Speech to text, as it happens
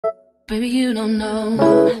Baby, you don't know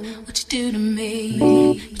what you do to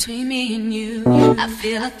me. Between me and you, I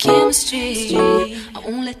feel like chemistry. I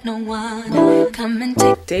won't let no one come and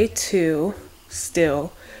take. Day 2,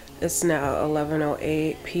 still. It's now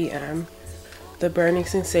 11:08 p.m. The burning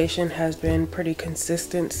sensation has been pretty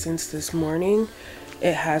consistent since this morning.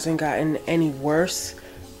 It hasn't gotten any worse,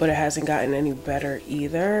 but it hasn't gotten any better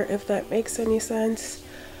either, if that makes any sense.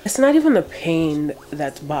 It's not even the pain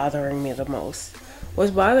that's bothering me the most.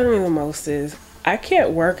 What's bothering me the most is I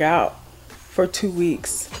can't work out for 2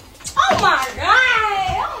 weeks. Oh my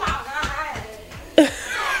God! Oh my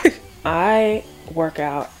God! I work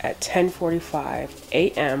out at 10:45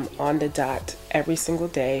 a.m. on the dot every single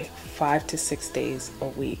day, 5 to 6 days a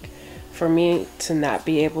week. For me to not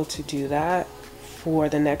be able to do that for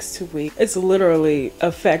the next 2 weeks, it's literally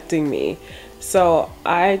affecting me. So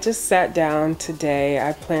I just sat down today.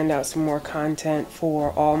 I planned out some more content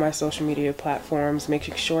for all my social media platforms,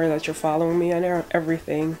 making sure that you're following me on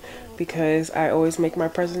everything, because I always make my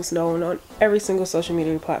presence known on every single social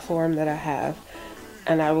media platform that I have,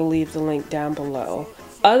 and I will leave the link down below.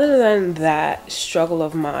 Other than that struggle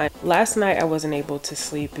of mine, last night I wasn't able to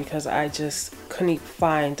sleep because I just couldn't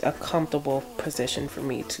find a comfortable position for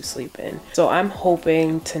me to sleep in. So I'm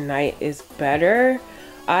hoping tonight is better.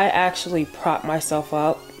 I actually propped myself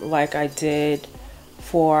up like I did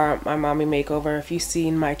for my mommy makeover. If you've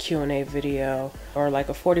seen my Q&A video, or like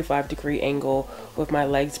a 45-degree angle with my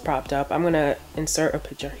legs propped up, I'm gonna insert a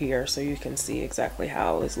picture here so you can see exactly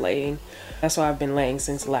how I was laying. That's why I've been laying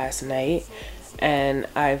since last night. And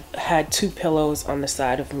I've had 2 pillows on the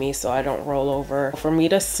side of me so I don't roll over. For me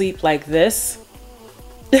to sleep like this,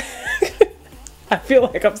 I feel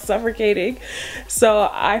like I'm suffocating. So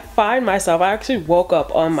I find myself, I actually woke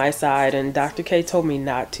up on my side, and Dr. K told me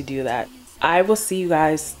not to do that. I will see you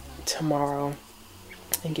guys tomorrow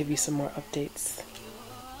and give you some more updates.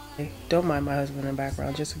 Don't mind my husband in the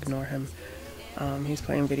background, just ignore him. He's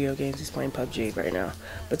playing video games, he's playing PUBG right now.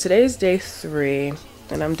 But today's day 3,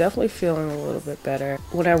 and I'm definitely feeling a little bit better.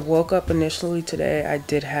 When I woke up initially today, I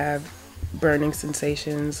did have burning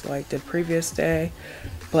sensations like the previous day,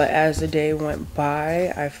 but as the day went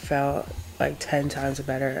by, I felt like 10 times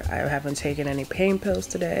better. I haven't taken any pain pills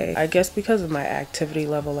today. I guess because of my activity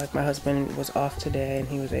level, like my husband was off today and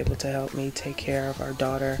he was able to help me take care of our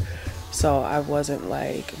daughter, so I wasn't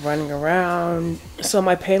like running around. So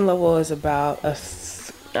my pain level is about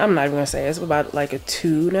I'm not even gonna say, it's about like a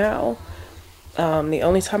 2 now. The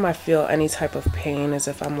only time I feel any type of pain is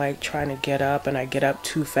if I'm like trying to get up and I get up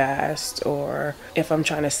too fast, or if I'm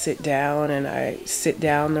trying to sit down and I sit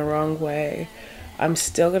down the wrong way. I'm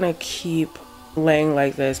still gonna keep laying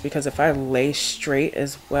like this, because if I lay straight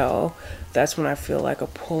as well, that's when I feel like a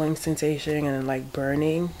pulling sensation and like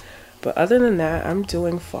burning. But other than that, I'm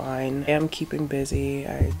doing fine. I am keeping busy.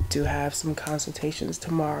 I do have some consultations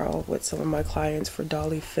tomorrow with some of my clients for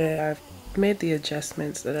Dolly Fit. I've made the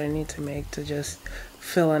adjustments that I need to make to just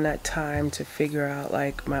fill in that time to figure out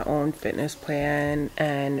like my own fitness plan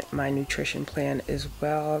and my nutrition plan as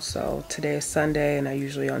well. So today is Sunday, and I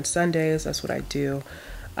usually on Sundays, that's what I do.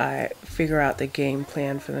 I figure out the game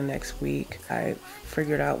plan for the next week. I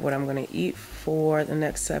figured out what I'm going to eat for the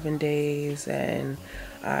next 7 days, and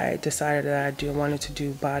I decided that I wanted to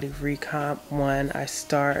do body recomp when I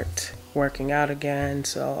start working out again.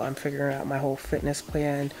 So I'm figuring out my whole fitness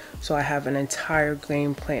plan, so I have an entire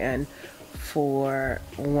game plan for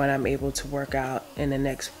when I'm able to work out in the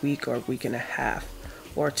next week or week and a half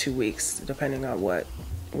or 2 weeks, depending on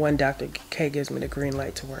when Dr. K gives me the green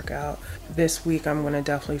light to work out. This week I'm going to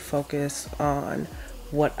definitely focus on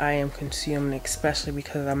what I am consuming, especially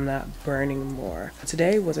because I'm not burning more.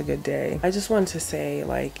 Today was a good day. I just wanted to say,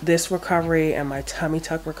 like, this recovery and my tummy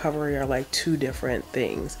tuck recovery are like 2 different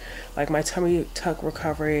things. Like my tummy tuck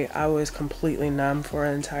recovery, I was completely numb for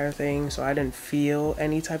an entire thing, so I didn't feel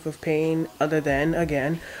any type of pain other than,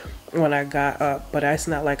 again, when I got up. But it's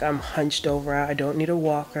not like I'm hunched over. I don't need a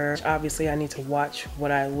walker. Obviously I need to watch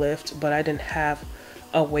what I lift, but I didn't have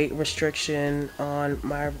a weight restriction on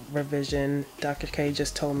my revision. Dr. K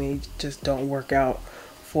just told me just don't work out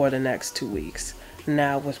for the next 2 weeks.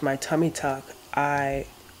 Now with my tummy tuck, I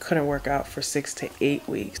couldn't work out for 6 to 8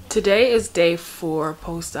 weeks. Today is day 4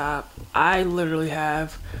 post-op. I literally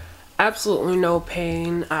have absolutely no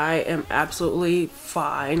pain. I am absolutely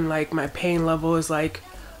fine. Like my pain level is like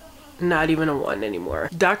not even a 1 anymore.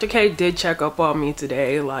 Dr. K did check up on me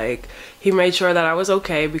today. Like he made sure that I was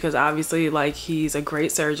okay, because obviously like he's a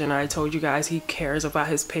great surgeon. I told you guys he cares about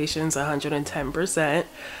his patients 110%.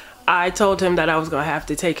 I told him that I was gonna have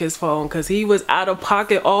to take his phone because he was out of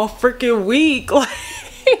pocket all freaking week. Like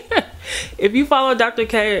If you follow Dr.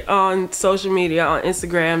 K on social media, on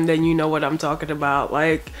Instagram, then you know what I'm talking about.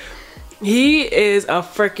 Like, he is a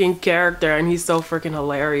freaking character and he's so freaking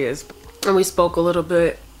hilarious. And we spoke a little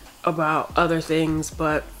bit about other things,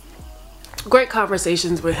 but great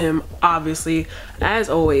conversations with him, obviously, as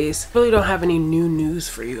always. Really don't have any new news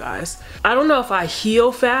for you guys. I don't know if I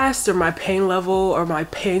heal fast or my pain level or my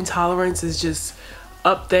pain tolerance is just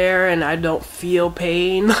up there and I don't feel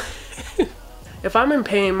pain. If I'm in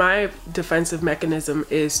pain, my defensive mechanism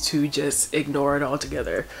is to just ignore it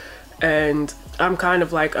altogether. And I'm kind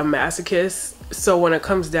of like a masochist, so when it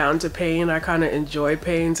comes down to pain, I kind of enjoy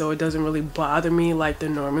pain, so it doesn't really bother me like the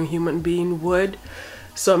normal human being would.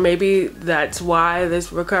 So maybe that's why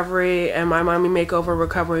this recovery and my mommy makeover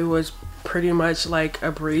recovery was pretty much like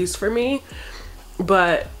a breeze for me.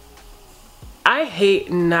 But I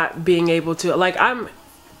hate not being able to, like, I'm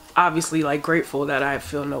obviously like grateful that I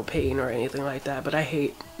feel no pain or anything like that, but I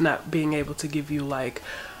hate not being able to give you like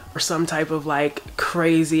or some type of like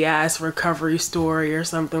crazy ass recovery story or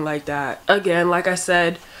something like that. Again, like I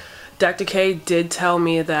said, Dr. K did tell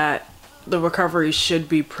me that the recovery should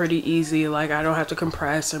be pretty easy. Like, I don't have to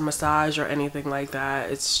compress or massage or anything like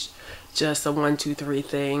that. It's just a 1, 2, 3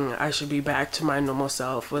 thing. I should be back to my normal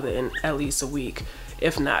self within at least a week,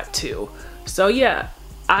 if not 2. So yeah,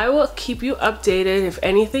 I will keep you updated if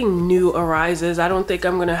anything new arises. I don't think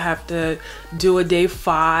I'm gonna have to do a day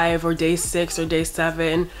 5 or day 6 or day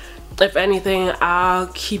 7. If anything, I'll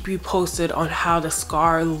keep you posted on how the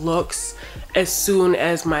scar looks as soon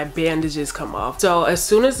as my bandages come off. So as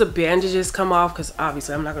soon as the bandages come off, because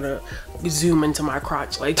obviously I'm not gonna zoom into my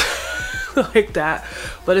crotch like like that,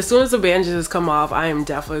 but as soon as the bandages come off, I am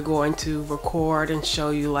definitely going to record and show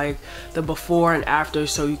you like the before and after,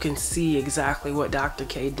 so you can see exactly what Dr.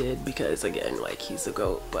 K did, because again, like, he's a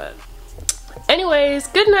goat. But anyways,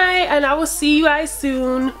 good night and I will see you guys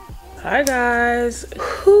soon. Hi guys.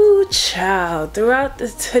 Whoo child, throughout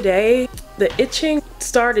today the itching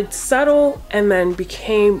started subtle and then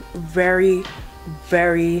became very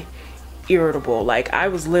irritable. Like, I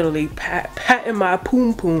was literally patting my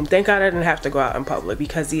poom poom. Thank God I didn't have to go out in public,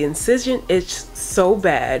 because the incision itched so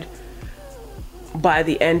bad by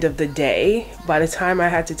the end of the day. By the time I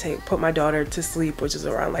had to put my daughter to sleep, which is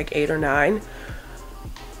around like 8 or 9,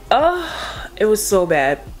 it was so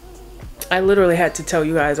bad. I literally had to tell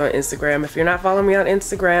you guys on Instagram. If you're not following me on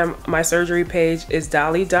Instagram, my surgery page is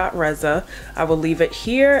dolly.reza. I will leave it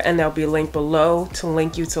here and there'll be a link below to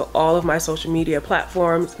link you to all of my social media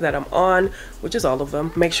platforms that I'm on, which is all of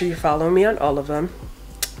them. Make sure you follow me on all of them.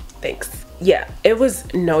 Thanks. Yeah, it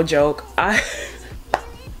was no joke. I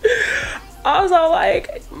was all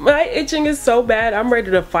like, my itching is so bad, I'm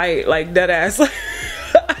ready to fight, like, dead ass.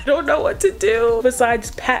 I don't know what to do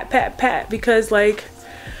besides pat, because like,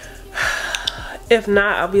 if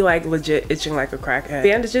not, I'll be like legit itching like a crackhead.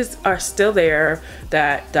 Bandages are still there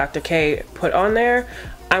that Dr. K put on there.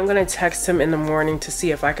 I'm gonna text him in the morning to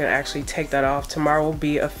see if I can actually take that off. Tomorrow will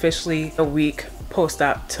be officially a week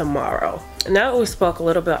post-op tomorrow. Now that we spoke a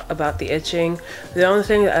little bit about the itching, the only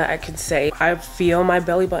thing that I can say, I feel my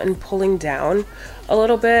belly button pulling down a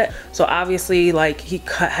little bit. So obviously, like, he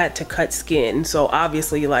had to cut skin. So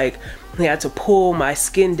obviously, like, he had to pull my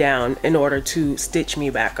skin down in order to stitch me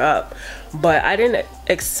back up. But I didn't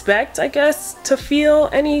expect, I guess, to feel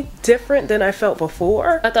any different than I felt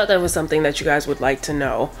before. I thought that was something that you guys would like to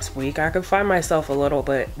know. This week I could find myself a little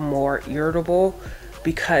bit more irritable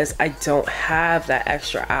because I don't have that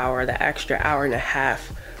extra hour and a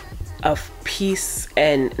half of peace,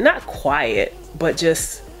 and not quiet, but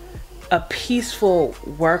just a peaceful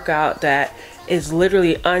workout that is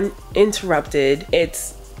literally uninterrupted.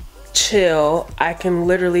 It's chill. I can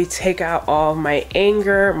literally take out all my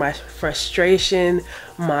anger, my frustration,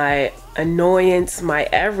 my annoyance, my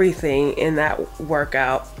everything in that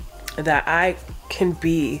workout, that I can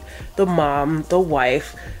be the mom, the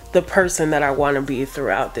wife, the person that I want to be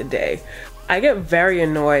throughout the day. I get very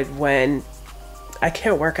annoyed when I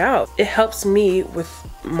can't work out. It helps me with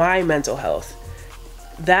my mental health.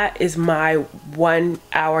 That is my 1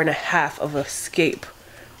 hour and a half of escape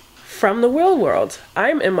from the real world.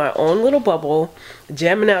 I'm in my own little bubble,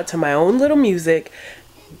 jamming out to my own little music,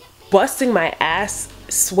 busting my ass,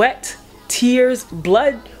 sweat, tears,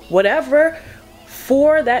 blood, whatever,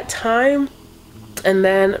 for that time. And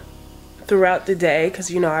then throughout the day, because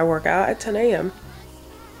you know I work out at 10 a.m.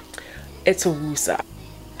 it's a woosah.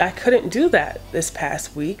 I couldn't do that this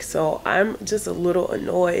past week, so I'm just a little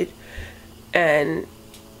annoyed. And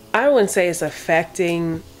I wouldn't say it's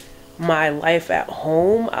affecting my life at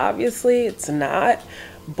home, obviously it's not,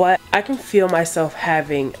 but I can feel myself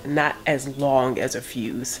having not as long as a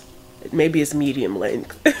fuse. Maybe it's medium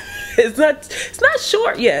length. It's not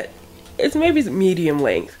short yet. It's maybe medium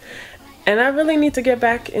length. And I really need to get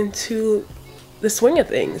back into the swing of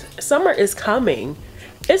things. Summer is coming.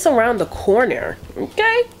 It's around the corner,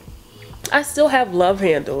 okay? I still have love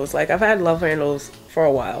handles. Like, I've had love handles for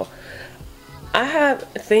a while. I have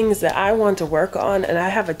things that I want to work on, and I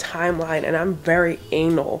have a timeline, and I'm very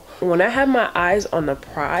anal. When I have my eyes on the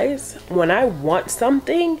prize, when I want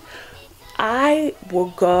something, I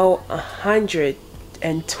will go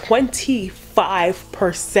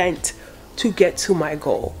 125% to get to my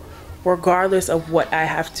goal, regardless of what I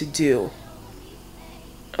have to do.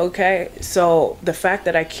 Okay, so the fact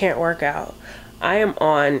that I can't work out, I am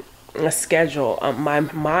on a schedule. My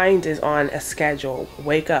mind is on a schedule.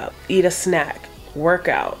 Wake up, eat a snack, work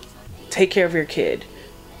out, take care of your kid,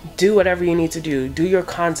 do whatever you need to do, do your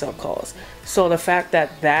consult calls. So the fact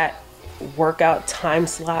that that workout time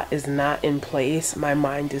slot is not in place, my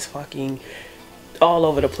mind is fucking all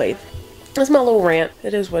over the place. That's my little rant.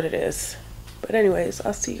 It is what it is. But anyways,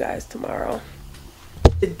 I'll see you guys tomorrow.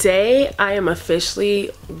 Today I am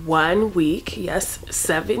officially 1 week, yes,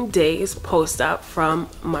 7 days post-op from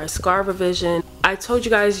my scar revision. I told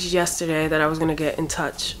you guys yesterday that I was gonna get in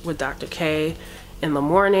touch with Dr. K in the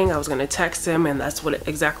morning. I was gonna text him, and that's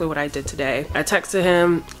exactly what I did today. I texted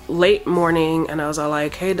him late morning and I was all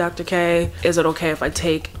like, hey Dr. K, is it okay if I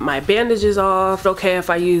take my bandages off? Okay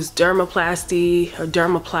if I use dermoplasty or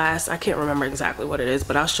dermoplast? I can't remember exactly what it is,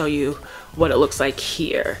 but I'll show you what it looks like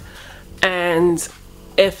here. And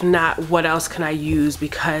if not, what else can I use,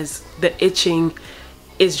 because the itching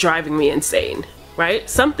is driving me insane, right?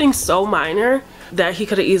 Something so minor that he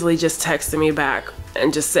could have easily just texted me back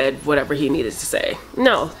and just said whatever he needed to say.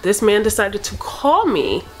 No, this man decided to call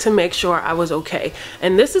me to make sure I was okay.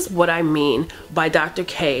 And this is what I mean by Dr.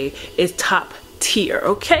 K is top tier,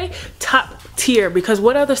 okay? Top tier, because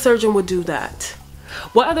what other surgeon would do that?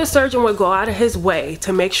 What other surgeon would go out of his way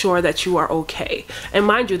to make sure that you are okay? And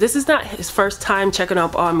mind you, this is not his first time checking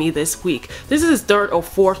up on me this week. This is his third or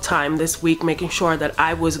fourth time this week making sure that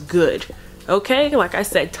I was good. Okay, like I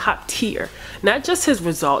said, top tier. Not just his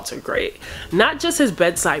results are great, not just his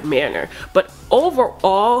bedside manner, but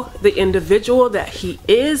overall the individual that he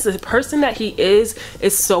is, the person that he is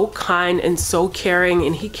so kind and so caring,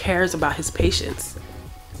 and he cares about his patients.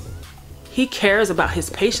 He cares about his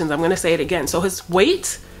patients. I'm going to say it again. So his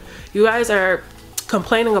weight, you guys are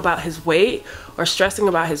complaining about his weight or stressing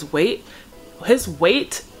about his weight. His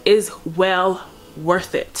weight is well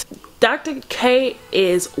worth it. Dr. K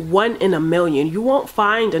is 1 in a million. You won't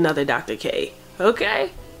find another Dr. K,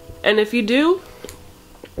 okay? And if you do,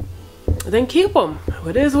 then keep him.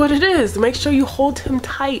 It is what it is. Make sure you hold him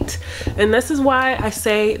tight. And this is why I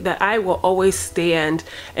say that I will always stand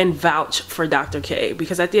and vouch for Dr. K,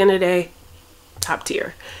 because at the end of the day, top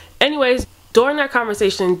tier. Anyways, during that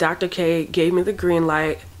conversation, Dr. K gave me the green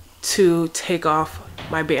light to take off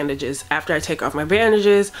my bandages. After I take off my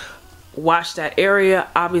bandages, wash that area.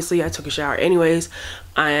 Obviously, I took a shower anyways,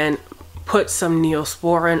 and put some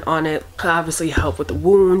Neosporin on it. Obviously help with the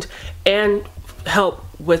wound and help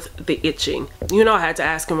with the itching. You know, I had to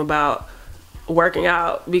ask him about working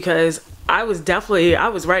out, because I was ready. I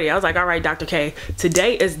was like, all right, Dr. K,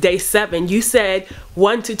 today is day 7. You said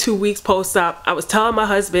 1 to 2 weeks post-op. I was telling my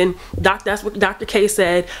husband, that's what Dr. K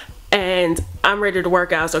said, and I'm ready to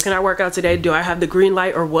work out. So can I work out today? Do I have the green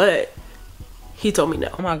light or what? He told me no.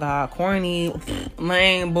 Oh my God, corny,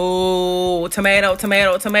 lame, bull, tomato,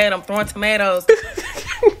 tomato, tomato. I'm throwing tomatoes.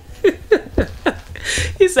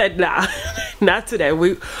 He said, nah, not today.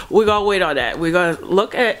 We're gonna wait on that. We're gonna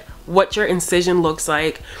look at what your incision looks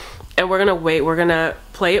like, and we're gonna wait. We're gonna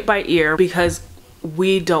play it by ear, because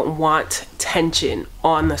we don't want tension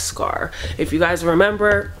on the scar. If you guys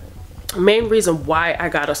remember, the main reason why I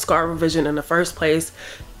got a scar revision in the first place,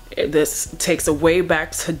 this takes a way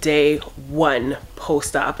back to day 1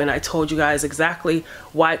 post-op, and I told you guys exactly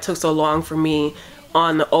why it took so long for me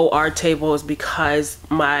on the OR table, is because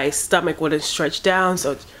my stomach wouldn't stretch down,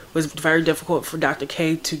 so it was very difficult for Dr.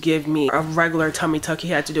 K to give me a regular tummy tuck. He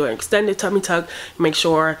had to do an extended tummy tuck, make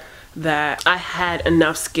sure that I had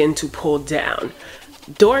enough skin to pull down.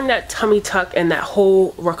 During that tummy tuck and that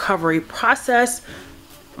whole recovery process,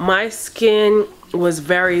 my skin was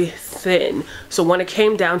very thin. So when it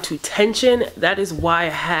came down to tension, that is why I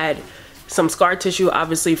had some scar tissue,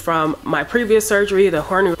 obviously from my previous surgery, the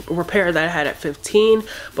hernia repair that I had at 15,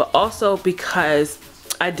 but also because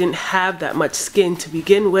I didn't have that much skin to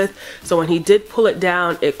begin with. So when he did pull it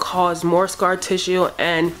down, it caused more scar tissue,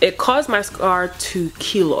 and it caused my scar to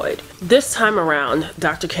keloid. This time around,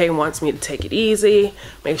 Dr. K wants me to take it easy,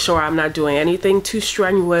 make sure I'm not doing anything too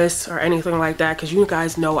strenuous or anything like that, because you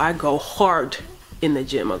guys know I go hard in the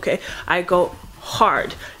gym, okay? I go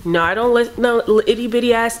hard. No, I don't lift no itty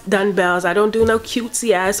bitty ass dumbbells. I don't do no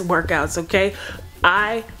cutesy ass workouts, okay?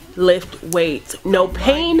 I lift weights. No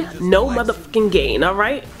pain, no motherfucking gain, all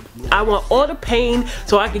right? I want all the pain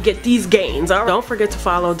so I could get these gains, all right? Don't forget to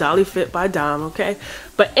follow Dolly Fit by Dom, okay?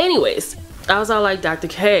 But anyways, I was all like, Dr.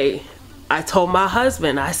 K, I told my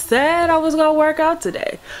husband, I said I was gonna work out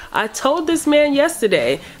today. I told this man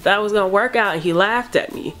yesterday that I was gonna work out and he laughed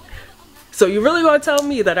at me. So you really gonna tell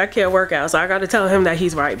me that I can't work out? So I gotta tell him that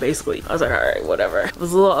he's right, basically. I was like, all right, whatever. I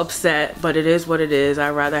was a little upset, but it is what it is.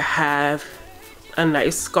 I'd rather have a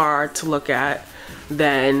nice scar to look at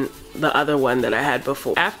than the other one that I had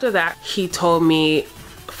before. After that, he told me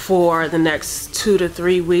for the next 2 to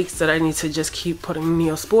 3 weeks that I need to just keep putting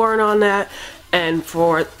Neosporin on that. And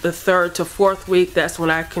for the 3rd to 4th week, that's when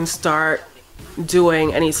I can start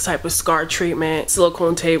doing any type of scar treatment,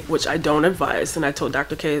 silicone tape, which I don't advise. And I told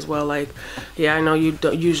Dr. K as well, like, yeah, I know you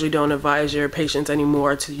usually don't advise your patients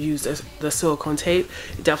anymore to use the silicone tape.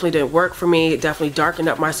 It definitely didn't work for me. It definitely darkened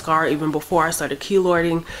up my scar even before I started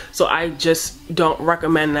keloiding. So I just don't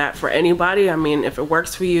recommend that for anybody. I mean, if it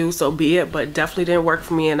works for you, so be it, but it definitely didn't work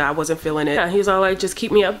for me and I wasn't feeling it. Yeah, he's all like, just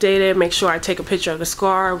keep me updated, make sure I take a picture of the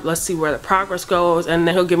scar, let's see where the progress goes, and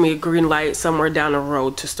then he'll give me a green light somewhere down the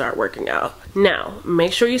road to start working out. Now,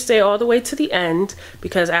 make sure you stay all the way to the end,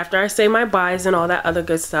 because after I say my buys and all that other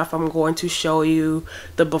good stuff, I'm going to show you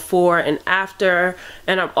the before and after,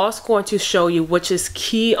 and I'm also going to show you which is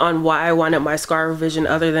key on why I wanted my scar revision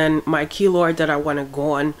other than my keloid that I wanted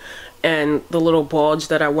gone and the little bulge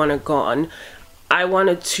that I wanted gone. I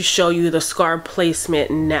wanted to show you the scar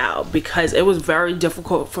placement now because it was very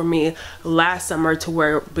difficult for me last summer to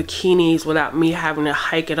wear bikinis without me having to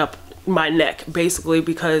hike it up my neck, basically,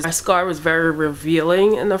 because my scar was very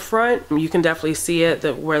revealing in the front. You can definitely see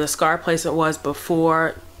it, where the scar placement was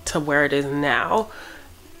before to where it is now.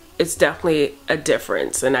 It's definitely a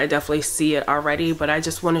difference, and I definitely see it already, but I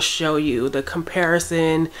just want to show you the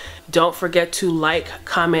comparison. Don't forget to like,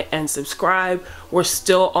 comment, and subscribe. We're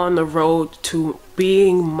still on the road to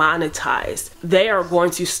being monetized. They are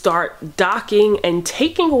going to start docking and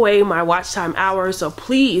taking away my watch time hours, so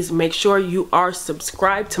please make sure you are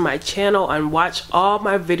subscribed to my channel and watch all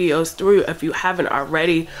my videos through if you haven't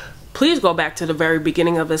already. Please go back to the very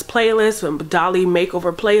beginning of this playlist, Dolly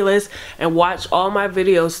Makeover playlist, and watch all my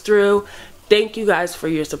videos through. Thank you guys for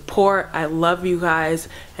your support. I love you guys,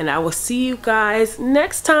 and I will see you guys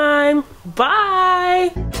next time.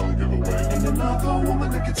 Bye.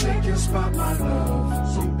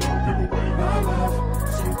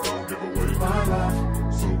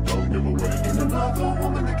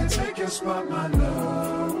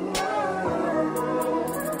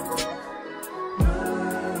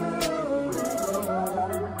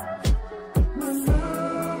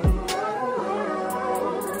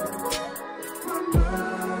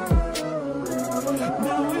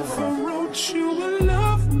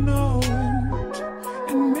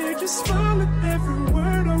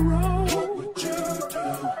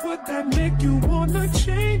 That make you wanna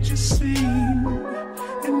change your scene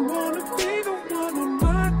and wanna be the one on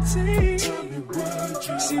my team. Tell me, would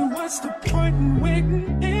you see what's the point in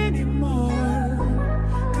waiting anymore?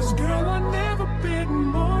 Cause girl, I've never been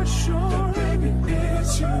more sure that baby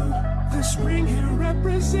it's you. This ring here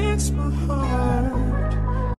represents my heart.